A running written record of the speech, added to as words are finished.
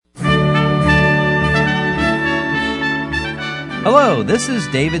Hello, this is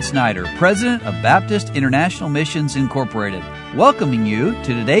David Snyder, President of Baptist International Missions Incorporated, welcoming you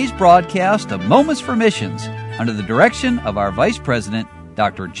to today's broadcast of Moments for Missions under the direction of our Vice President,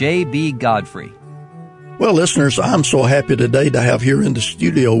 Dr. J.B. Godfrey. Well, listeners, I'm so happy today to have here in the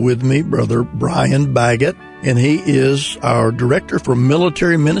studio with me Brother Brian Baggett, and he is our Director for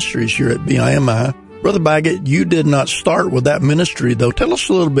Military Ministries here at BIMI. Brother Baggett, you did not start with that ministry, though. Tell us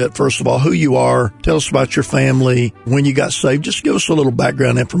a little bit, first of all, who you are. Tell us about your family, when you got saved. Just give us a little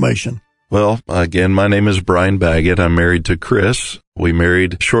background information. Well, again, my name is Brian Baggett. I'm married to Chris. We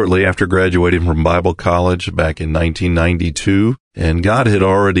married shortly after graduating from Bible college back in 1992, and God had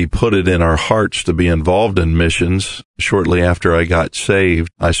already put it in our hearts to be involved in missions. Shortly after I got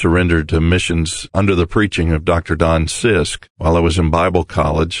saved, I surrendered to missions under the preaching of Dr. Don Sisk while I was in Bible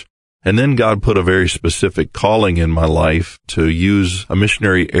college. And then God put a very specific calling in my life to use a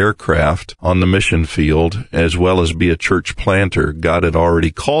missionary aircraft on the mission field as well as be a church planter. God had already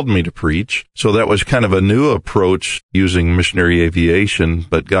called me to preach, so that was kind of a new approach using missionary aviation,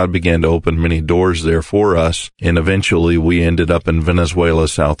 but God began to open many doors there for us, and eventually we ended up in Venezuela,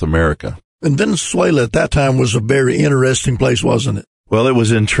 South America. And Venezuela at that time was a very interesting place, wasn't it? Well, it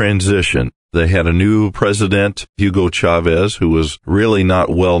was in transition. They had a new president, Hugo Chavez, who was really not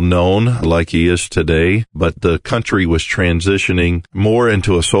well known like he is today, but the country was transitioning more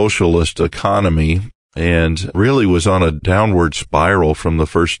into a socialist economy and really was on a downward spiral from the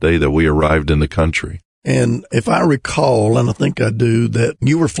first day that we arrived in the country. And if I recall, and I think I do, that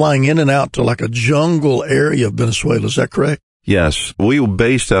you were flying in and out to like a jungle area of Venezuela. Is that correct? Yes. We were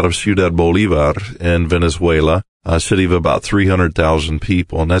based out of Ciudad Bolivar in Venezuela, a city of about 300,000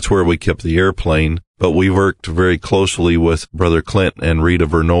 people, and that's where we kept the airplane. But we worked very closely with Brother Clint and Rita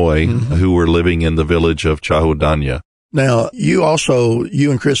Vernoy, who were living in the village of Chahudanya. Now, you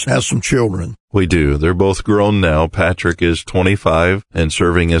and Chris have some children. We do. They're both grown now. Patrick is 25 and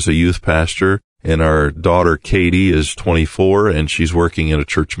serving as a youth pastor, and our daughter Katie is 24, and she's working in a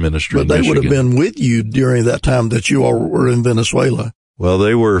church ministry in Michigan. But they would have been with you during that time that you all were in Venezuela. Well,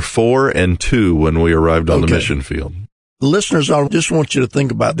 they were 4 and 2 when we arrived on the mission field. Listeners, I just want you to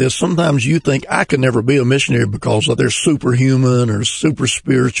think about this. Sometimes you think, I could never be a missionary because they're superhuman or super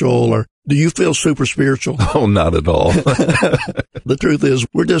spiritual. Or do you feel super spiritual? Oh, not at all. The truth is,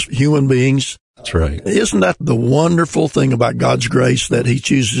 we're just human beings. That's right. Isn't that the wonderful thing about God's grace, that he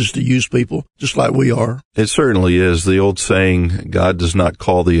chooses to use people just like we are? It certainly is. The old saying, God does not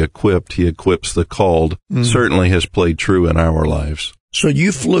call the equipped, he equips the called, certainly has played true in our lives. So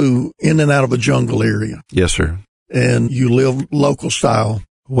you flew in and out of a jungle area. Yes, sir. And you lived local style.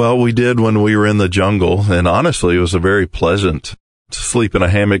 Well, we did when we were in the jungle, and honestly, it was a very pleasant. To sleep in a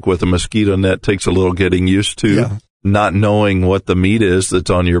hammock with a mosquito net takes a little getting used to. Yeah. Not knowing what the meat is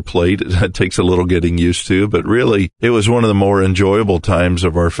that's on your plate, it takes a little getting used to, but really, it was one of the more enjoyable times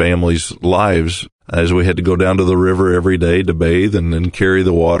of our family's lives, as we had to go down to the river every day to bathe and then carry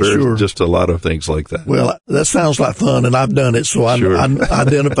the water. Sure. Just a lot of things like that. Well, that sounds like fun, and I've done it, so I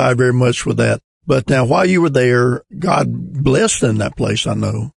identify very much with that. But now, while you were there, God blessed in that place, I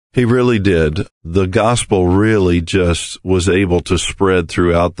know. He really did. The gospel really just was able to spread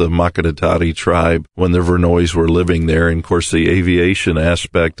throughout the Makadatari tribe when the Vernoys were living there. And of course, the aviation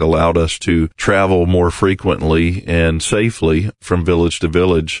aspect allowed us to travel more frequently and safely from village to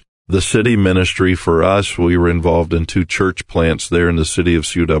village. The city ministry for us, we were involved in 2 church plants there in the city of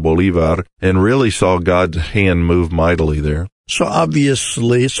Ciudad Bolivar and really saw God's hand move mightily there. So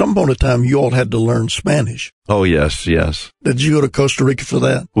obviously, at some point in time, you all had to learn Spanish. Oh, yes, yes. Did you go to Costa Rica for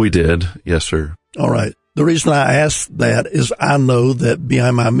that? We did. Yes, sir. All right. The reason I asked that is I know that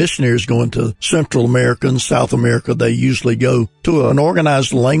behind my missionaries going to Central America and South America, they usually go to an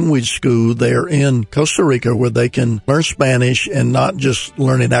organized language school there in Costa Rica where they can learn Spanish and not just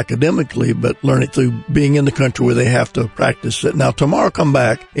learn it academically, but learn it through being in the country where they have to practice it. Now, tomorrow come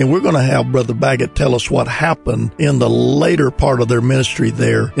back and we're going to have Brother Baggett tell us what happened in the later part of their ministry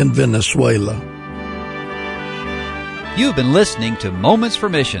there in Venezuela. You've been listening to Moments for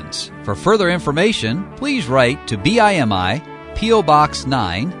Missions. For further information, please write to BIMI, P.O. Box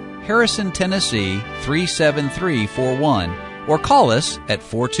 9, Harrison, Tennessee 37341, or call us at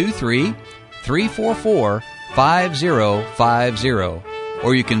 423-344-5050.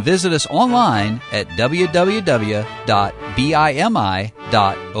 Or you can visit us online at www.bimi.org.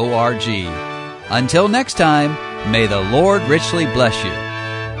 Until next time, may the Lord richly bless you.